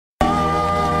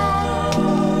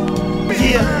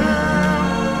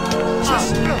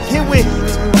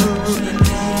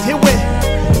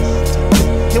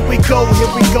go,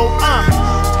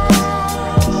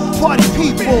 party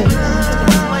people,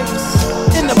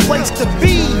 in the place to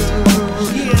be.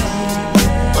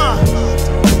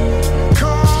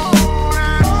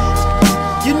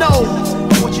 You know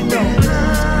what you know.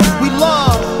 We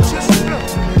love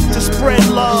to spread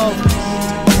love.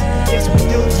 Yes, we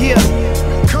do, yeah.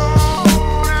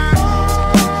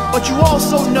 But you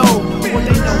also know what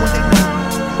they know,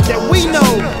 that we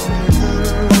know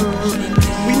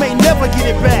we may never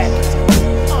get it back.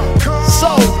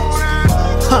 So,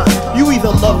 you either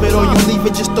love it or you leave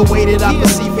it just the way that I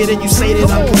perceive it, and you say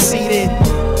that I'm conceited.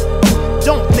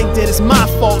 Don't think that it's my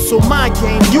fault, so my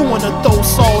game, you wanna throw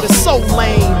salt, it's so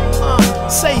lame.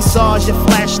 Cesar's your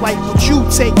flashlight, but you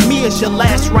take me as your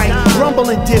last right.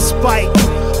 Grumbling despite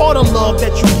all the love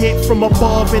that you get from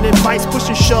above, and advice push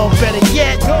and shove, better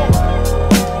yet.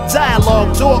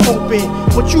 Dialogue, door open,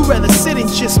 but you rather sit and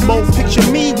just mope. Picture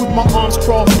me with my arms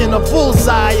crossed in a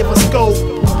bullseye of a scope.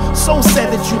 So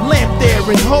sad that you lamp there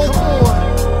and hope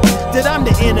that I'm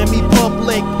the enemy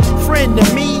public, friend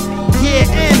to me. Yeah,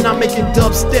 and I'm making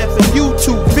dubstep and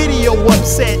YouTube video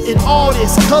upset, and all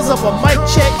this cause of a mic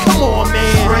check. Come on,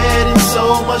 man. Spreading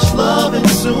so much love, and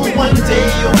soon one day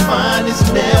you'll find it's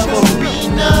never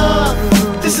enough.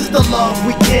 This is the love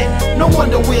we get, no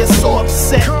wonder we're so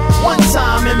upset. One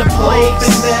time in the place,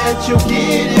 hoping that you'll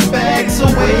get it back, so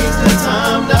waste the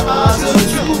time, the odds are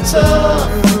too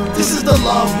tough. This is the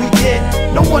love we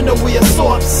get, no wonder we are so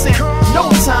upset.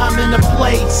 No time in the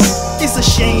place. It's a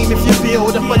shame if you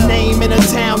build up a name in a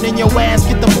town and your ass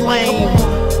get the blame.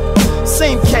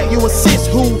 Same cat you assist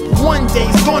who one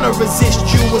day's gonna resist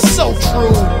you, is so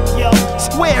true.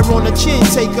 Square on the chin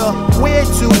taker, where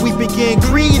do we begin?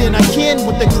 Greed and a kin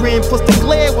with the grin, plus the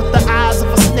glare with the eyes of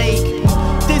a snake.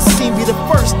 This seemed be the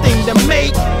first thing to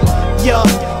make ya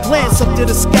glance up to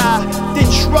the sky,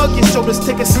 then shrug your shoulders,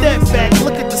 take a step back.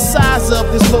 Look at the size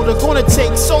of this motor, gonna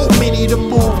take so many to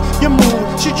move your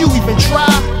mood. Should you even try?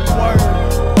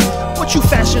 What you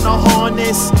fashion a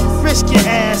harness, risk your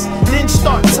ass, then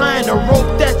start tying a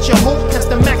rope that you hope has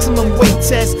the maximum weight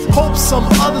test. Hope some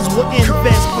others will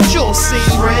invest, but you'll see.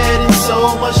 Spreading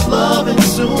so much love, and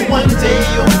soon one day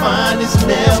you'll find it's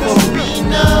never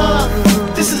enough.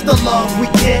 This is the love we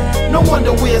get, no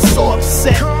wonder we're so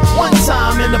upset. One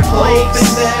time in the place,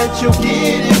 hoping that you'll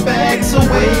get it back, so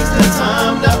waste the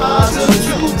time, the odds are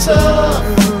too tough.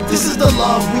 This is the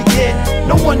love we get,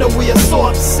 no wonder we are so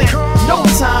upset. No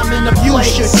time in the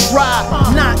place. You should try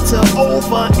not to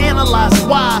overanalyze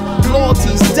why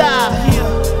loyalties die.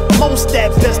 Most at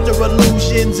best are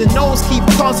illusions, and those keep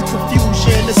causing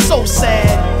confusion. It's so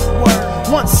sad.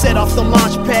 Once set off the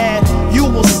launch pad, you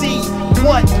will see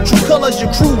what true colors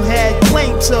your crew had.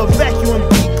 Claimed to vacuum and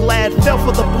be glad, fell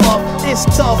for the bluff. It's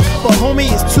tough, but homie,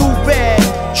 it's too bad.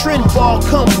 Trend ball,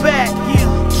 come back.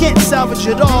 Can't salvage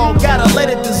it all, gotta let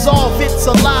it dissolve. It's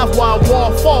alive while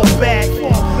wall fall back.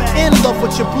 In love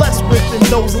what you're blessed with, and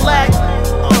those lack.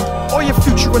 Or your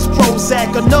future is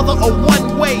Prozac, another a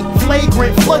one-way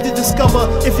flagrant flood to discover.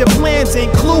 If your plans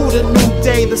include a new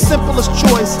day, the simplest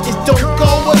choice is don't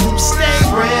go or you stay.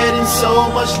 Spreading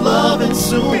so much love, and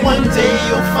soon one day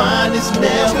you'll find it's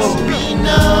never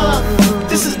enough.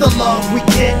 This is the love we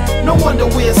get, no wonder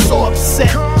we're so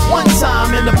upset. One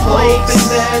time in the place, hoping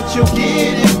that you'll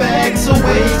get it back, so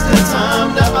waste the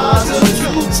time, the odds are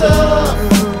too tough.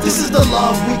 This is the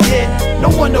love we get, no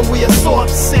wonder we are so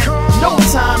upset. No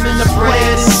time in the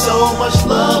place, so much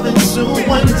love, and soon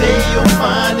one day you'll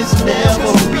find it's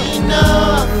never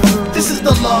enough. This is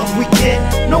the love we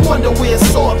get, no wonder we're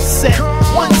so upset.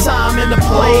 One time in the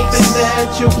place, hoping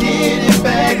that you'll get it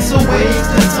back, so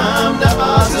waste the time, the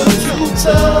odds are too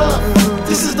tough.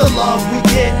 This is the love we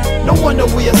get, no wonder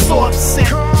we are so upset.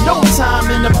 No time